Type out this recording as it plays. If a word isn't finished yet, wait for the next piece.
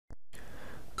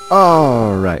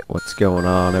Alright, what's going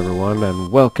on everyone, and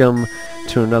welcome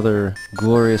to another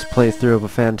glorious playthrough of a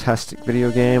fantastic video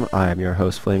game. I am your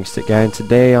host, Flaming Stick Guy, and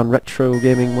today on Retro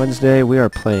Gaming Wednesday we are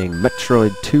playing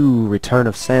Metroid 2 Return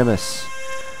of Samus.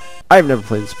 I've never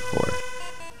played this before,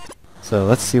 so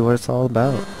let's see what it's all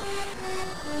about.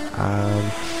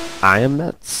 I am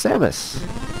Samus,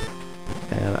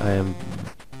 and I am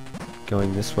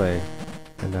going this way,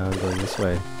 and now I'm going this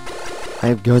way. I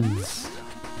have guns.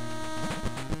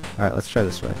 Alright, let's try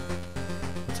this way.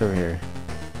 What's over here?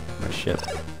 My ship.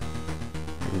 I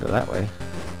can go that way.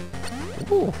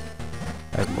 Ooh!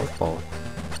 I have a morph ball.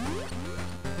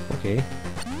 Okay.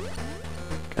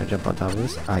 Can I jump on top of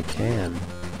this? I can.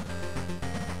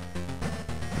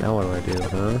 Now what do I do,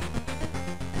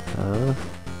 huh?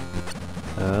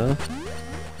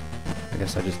 I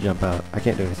guess I just jump out. I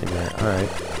can't do anything there. Alright.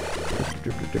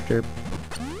 Derp, derp, derp, derp.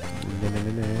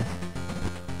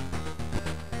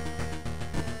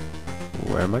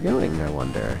 Where am I going, I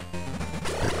wonder?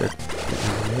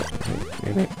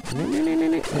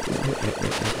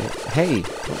 Hey!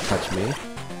 Don't touch me.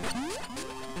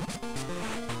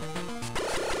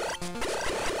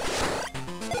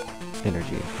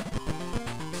 Energy.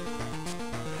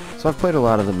 So I've played a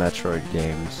lot of the Metroid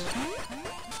games.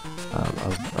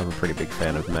 I'm a pretty big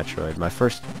fan of Metroid. My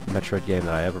first Metroid game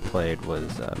that I ever played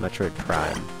was Metroid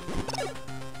Prime.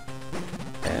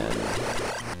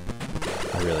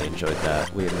 I really enjoyed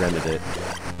that. We had rented it.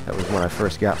 That was when I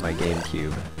first got my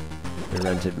GameCube. We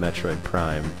rented Metroid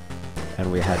Prime,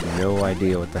 and we had no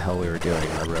idea what the hell we were doing,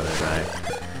 my brother and I.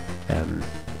 And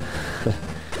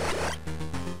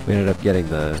we ended up getting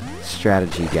the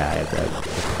strategy guide, the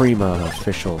Prima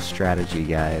official strategy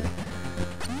guide,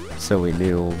 so we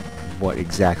knew what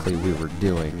exactly we were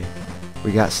doing.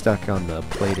 We got stuck on the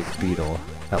plated beetle.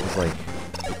 That was like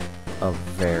a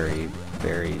very,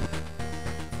 very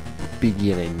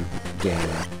beginning game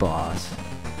boss,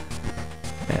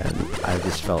 and I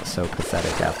just felt so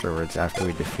pathetic afterwards after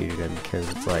we defeated him, because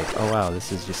it's like, oh wow,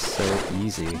 this is just so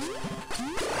easy.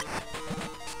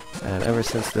 And ever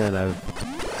since then I've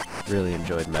really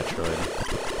enjoyed Metroid,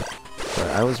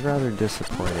 but I was rather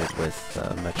disappointed with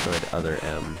Metroid Other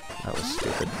M. That was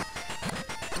stupid.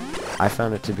 I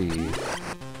found it to be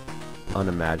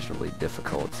unimaginably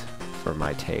difficult for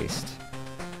my taste,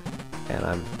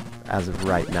 and as of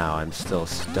right now, I'm still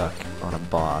stuck on a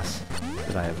boss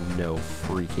that I have no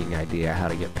freaking idea how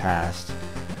to get past.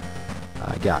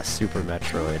 I got Super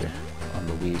Metroid on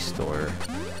the Wii store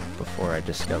before I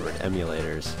discovered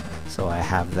emulators, so I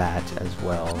have that as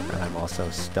well, and I'm also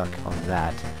stuck on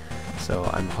that. So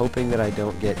I'm hoping that I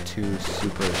don't get too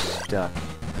super stuck,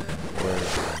 or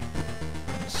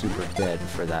super dead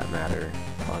for that matter,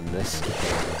 on this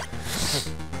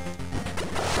game.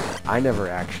 I never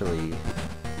actually...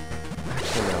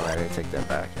 No, I didn't take that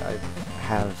back. I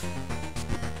have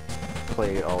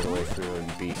played all the way through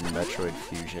and beaten Metroid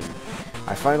Fusion.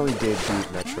 I finally did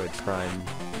beat Metroid Prime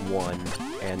 1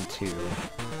 and 2.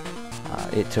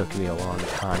 It took me a long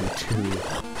time to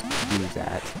do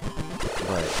that,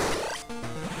 but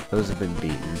those have been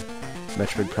beaten.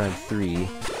 Metroid Prime 3,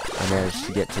 I managed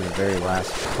to get to the very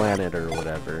last planet or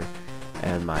whatever,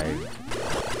 and my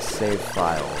save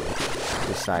file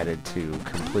decided to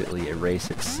completely erase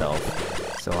itself.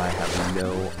 So I have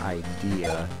no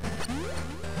idea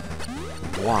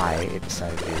why it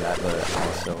decided to do that, but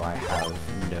also I have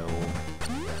no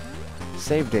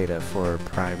save data for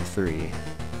Prime 3,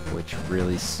 which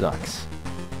really sucks,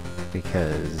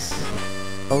 because...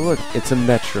 Oh look, it's a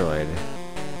Metroid,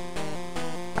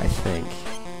 I think.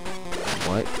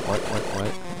 What? What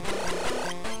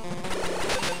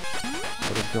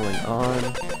is going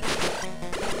on?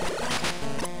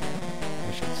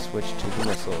 I should switch to the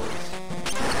missiles.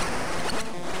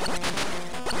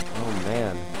 Oh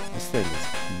man, this thing is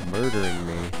murdering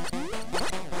me.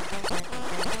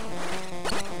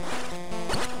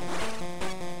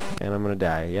 And I'm gonna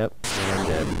die, yep, and I'm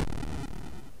dead.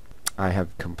 I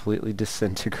have completely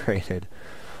disintegrated.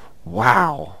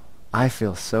 Wow! I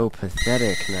feel so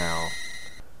pathetic now.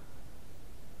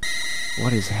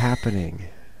 What is happening?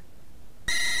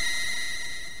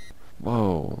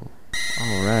 Whoa.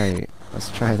 Alright,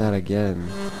 let's try that again.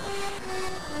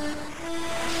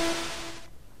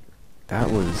 That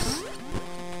was...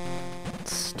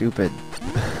 stupid.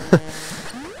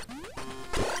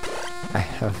 I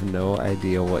have no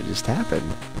idea what just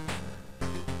happened.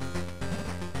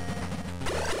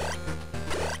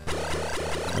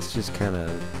 Let's just kind of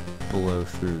blow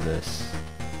through this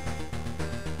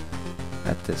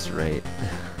at this rate.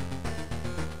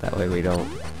 That way we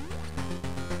don't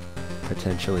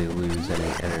potentially lose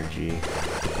any energy.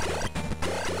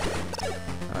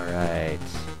 Alright.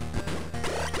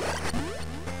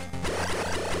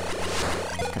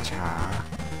 Yeah.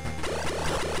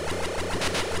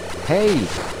 Hey!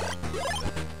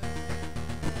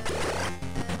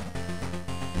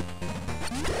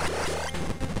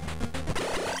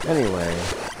 Anyway,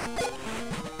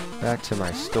 back to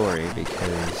my story,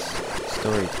 because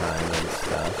story time and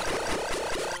stuff.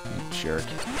 You jerk.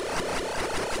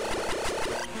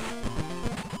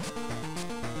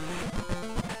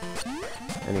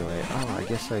 Anyway, oh, I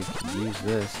guess I could use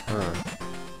this, huh?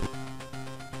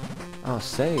 Oh,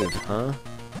 save, huh?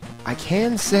 I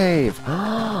can save!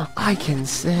 I can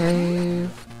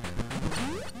save!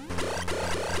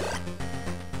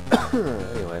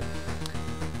 Anyway,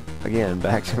 again,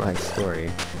 back to my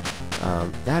story.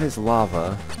 That is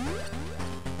lava,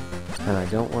 and I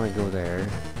don't want to go there,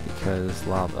 because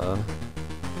lava...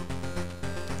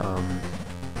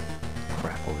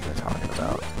 crap, what was I talking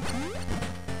about?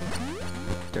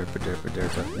 Derpa derpa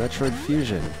derpa. Metroid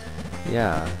Fusion!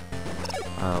 Yeah.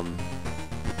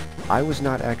 I was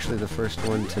not actually the first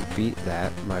one to beat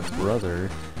that. My brother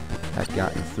had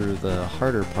gotten through the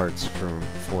harder parts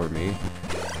for me,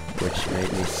 which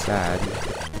made me sad,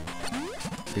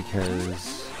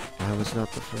 because I was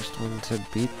not the first one to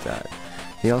beat that.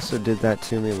 He also did that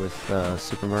to me with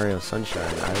Super Mario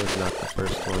Sunshine. I was not the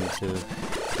first one to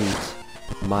beat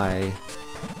my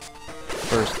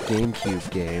first GameCube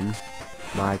game,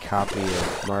 my copy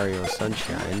of Mario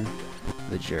Sunshine,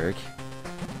 the jerk.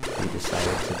 He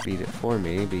decided to beat it for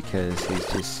me because he's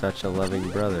just such a loving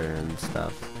brother and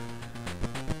stuff.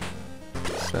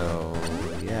 So,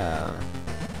 yeah.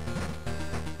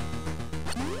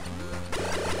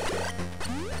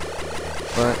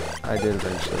 But I did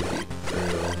eventually beat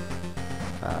through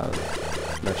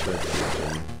Metroid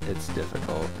Fusion. It's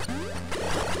difficult.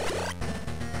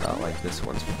 Not like this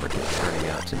one's freaking turning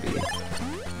out to be.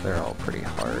 They're all pretty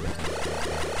hard.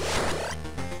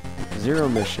 Zero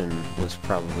Mission was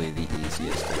probably the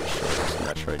easiest and shortest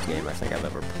Metroid game I think I've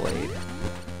ever played.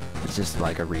 It's just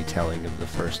like a retelling of the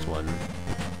first one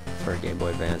for Game Boy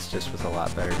Advance, just with a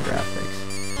lot better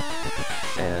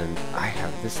graphics. And I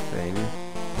have this thing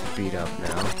beat up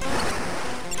now.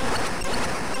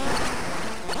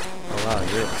 Oh wow,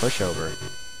 you're a pushover.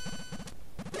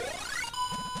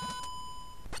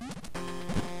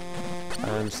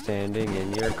 I'm standing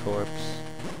in your corpse.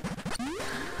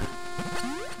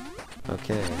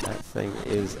 Okay, that thing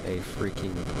is a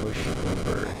freaking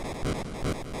pushover.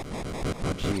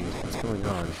 Oh jeez, what's going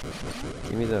on?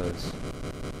 Give me those.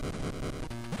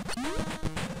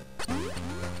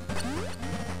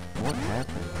 What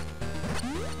happened?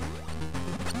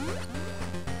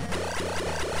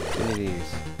 Give me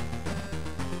these.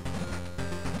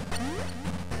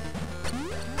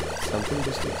 Something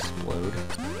just explode?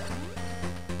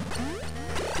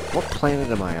 What planet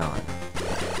am I on?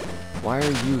 Why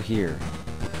are you here?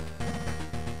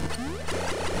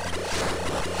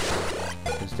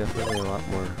 There's definitely a lot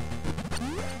more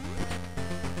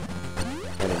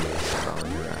enemies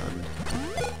crawling around.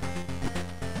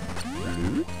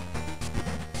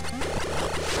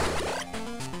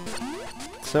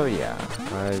 So yeah,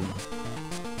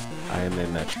 I am a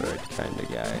Metroid kind of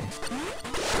guy.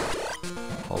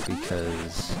 All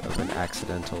because of an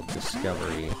accidental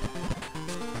discovery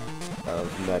of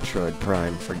Metroid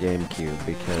Prime for GameCube,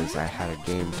 because I had a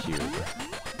GameCube.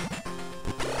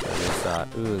 And I thought,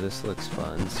 ooh, this looks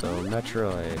fun, so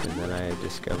Metroid, and then I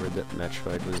discovered that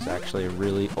Metroid was actually a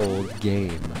really old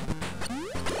game.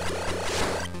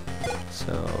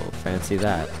 So, fancy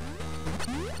that.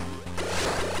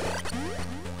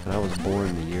 And I was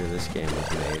born the year this game was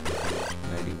made,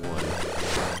 91.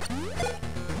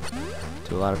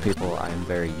 To a lot of people, I am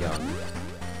very young,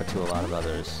 but to a lot of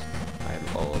others, I am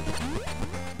old.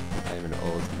 I am an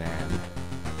old man.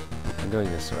 I'm going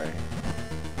this way.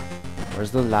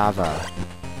 Where's the lava?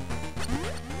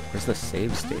 Where's the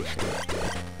save station?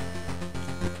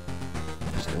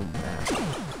 There's no map.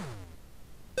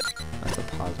 That's a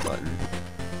pause button.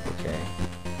 Okay.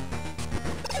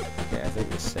 Okay, I think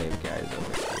the save guy is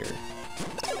over here.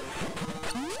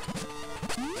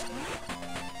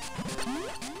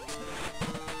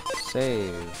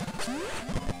 Save.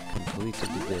 Completed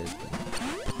the bid.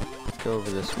 Let's go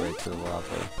over this way to the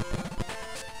lava.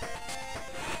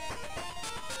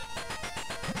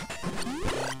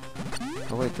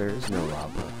 Oh wait, there is no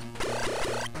lava.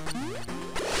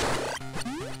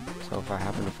 So if I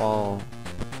happen to fall,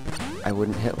 I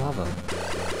wouldn't hit lava.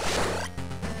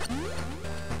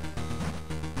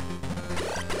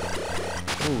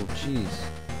 Oh jeez.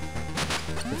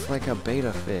 It's like a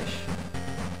beta fish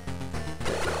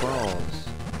that crawls.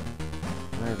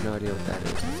 I have no idea what that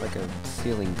is. It's like a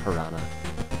ceiling piranha.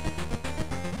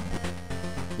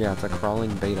 Yeah, it's a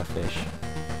crawling beta fish.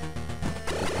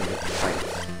 Because it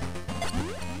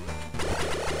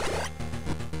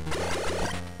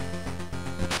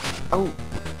Oh!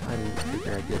 I didn't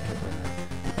figure I'd get hit by that.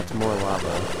 That's more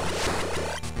lava.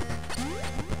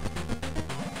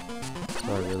 So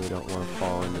I really don't want to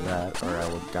fall into that, or I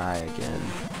will die again.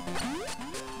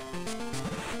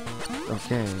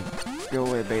 Okay. Go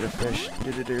away, beta fish.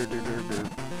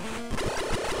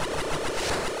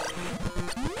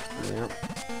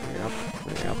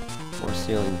 Yep. More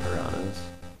ceiling piranhas.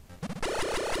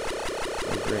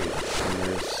 Oh great. And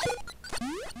there's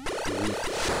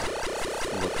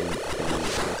leaf-looking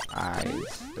things with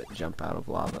eyes that jump out of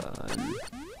lava and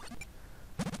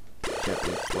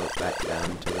gently float back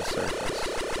down to the surface.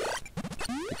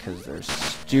 Because they're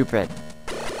stupid!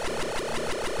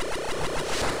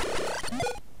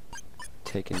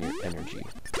 Taking your energy.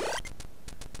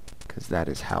 Because that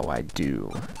is how I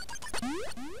do.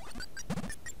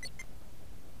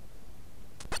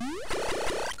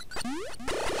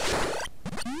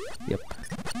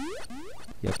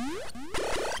 Yep.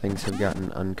 Things have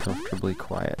gotten uncomfortably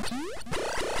quiet.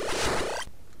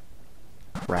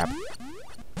 Crap.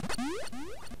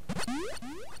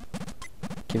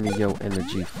 Give me your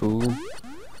energy, fool.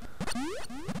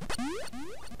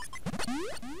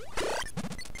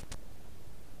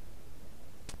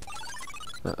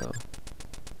 Uh-oh.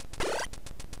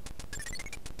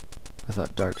 I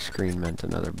thought dark screen meant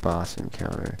another boss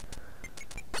encounter.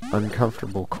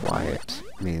 Uncomfortable quiet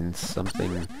means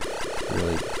something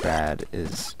really bad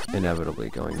is inevitably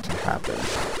going to happen.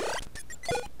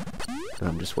 And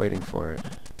I'm just waiting for it.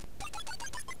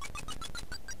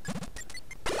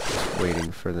 Just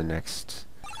waiting for the next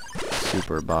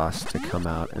super boss to come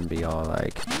out and be all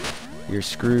like, "You're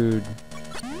screwed."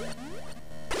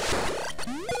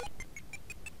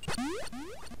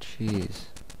 Jeez.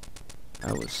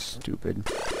 That was stupid.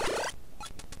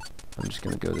 I'm just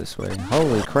gonna go this way.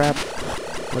 Holy crap!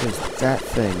 What is that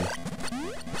thing?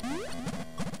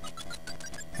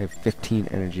 I have 15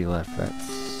 energy left. That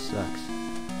sucks.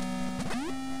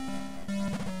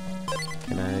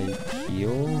 Can I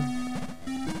heal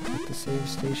at the save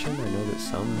station? I know that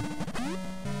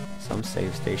some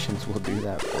save stations will do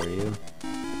that for you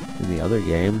in the other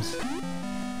games.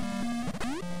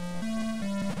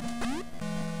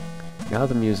 Now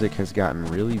the music has gotten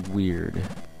really weird.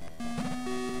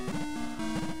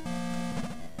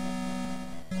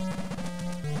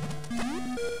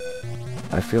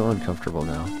 I feel uncomfortable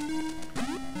now.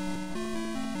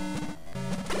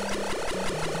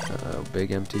 Uh-oh,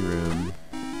 big empty room.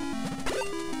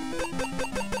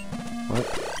 What?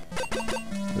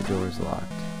 The door's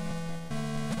locked.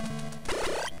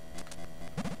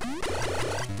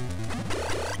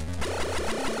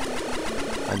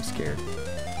 I'm scared.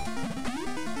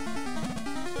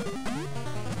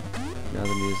 Now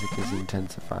the music is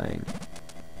intensifying.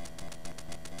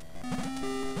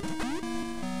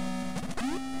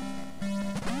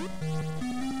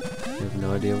 I have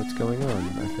no idea what's going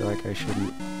on. I feel like I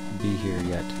shouldn't be here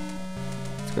yet.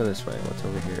 Let's go this way. What's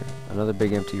over here? Another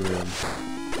big empty room.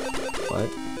 What?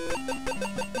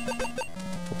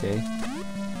 Okay.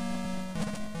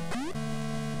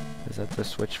 Is that the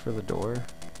switch for the door?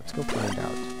 Let's go find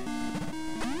out.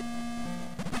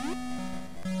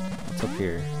 What's up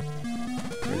here?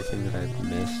 Is there anything that I've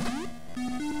missed?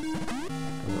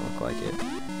 Doesn't look like it.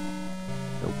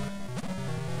 Nope.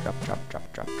 Drop, drop,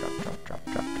 drop, drop, drop, drop, drop,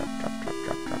 drop, drop, drop, drop,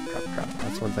 drop, drop, drop, drop.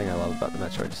 That's one thing I love about the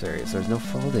Metroid series. There's no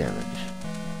fall damage.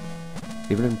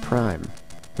 Even in Prime,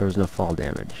 there was no fall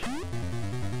damage.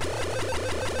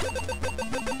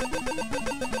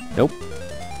 Nope.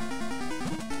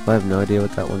 I have no idea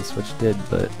what that one switch did,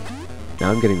 but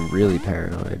now I'm getting really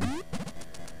paranoid.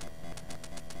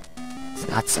 It's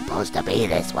not supposed to be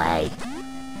this way.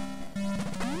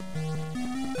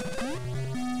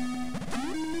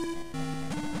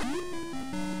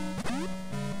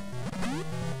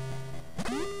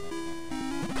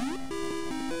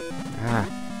 Ah,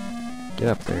 get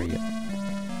up there, you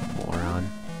moron.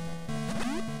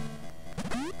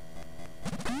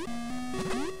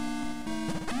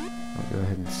 I'll go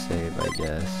ahead and save, I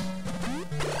guess.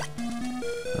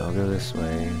 I'll go this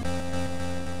way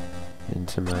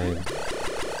into my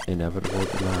inevitable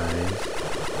demise.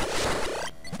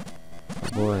 Oh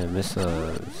boy,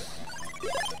 missiles.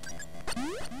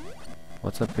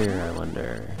 What's up here, I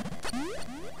wonder?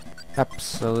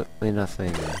 Absolutely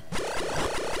nothing.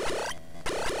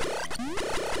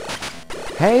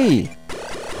 Hey!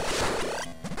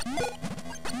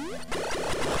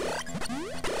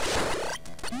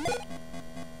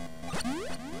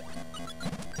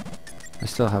 I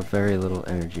still have very little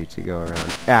energy to go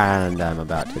around, and I'm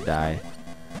about to die.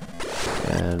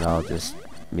 And I'll just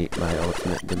meet my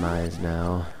ultimate demise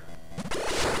now.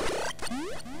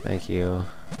 Thank you.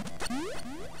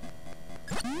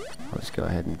 just go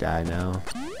ahead and die now.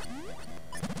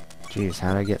 Jeez,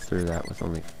 how did I get through that with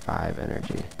only 5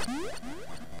 energy?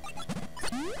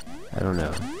 I don't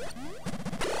know.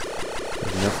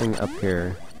 There's nothing up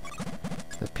here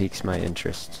that piques my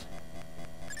interest.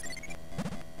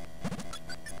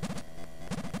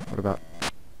 What about...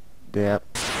 Yep.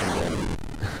 And then...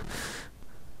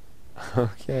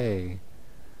 okay.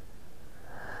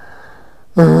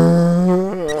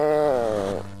 And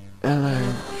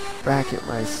I'm back at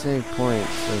my save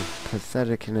points of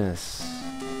patheticness.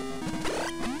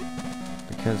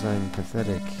 Because I'm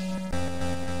pathetic.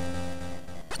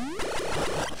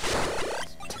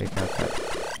 Let's take out that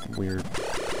weird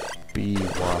bee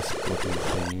wasp looking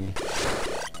thingy.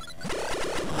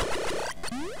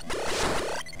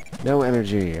 No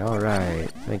energy,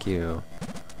 alright, thank you.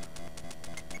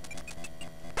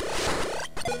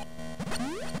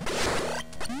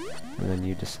 And then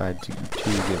you decide to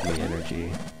give me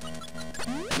energy.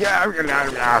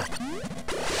 Yeah.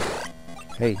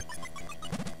 Hey.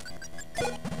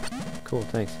 Cool,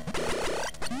 thanks.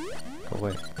 Go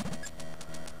away.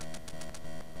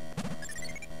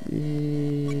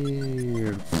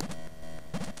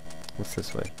 What's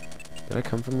this way? Did I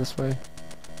come from this way?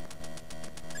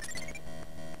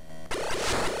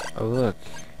 Oh look.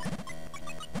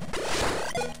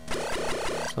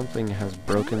 Something has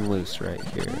broken loose right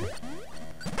here.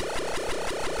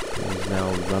 And is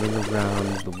now running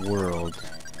around the world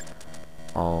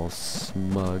all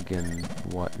smug and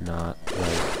whatnot,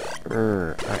 like,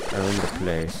 I own the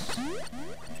place.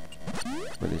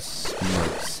 With his smug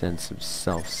sense of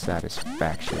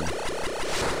self-satisfaction.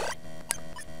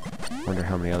 Wonder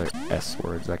how many other S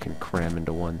words I can cram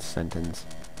into one sentence.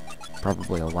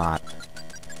 Probably a lot.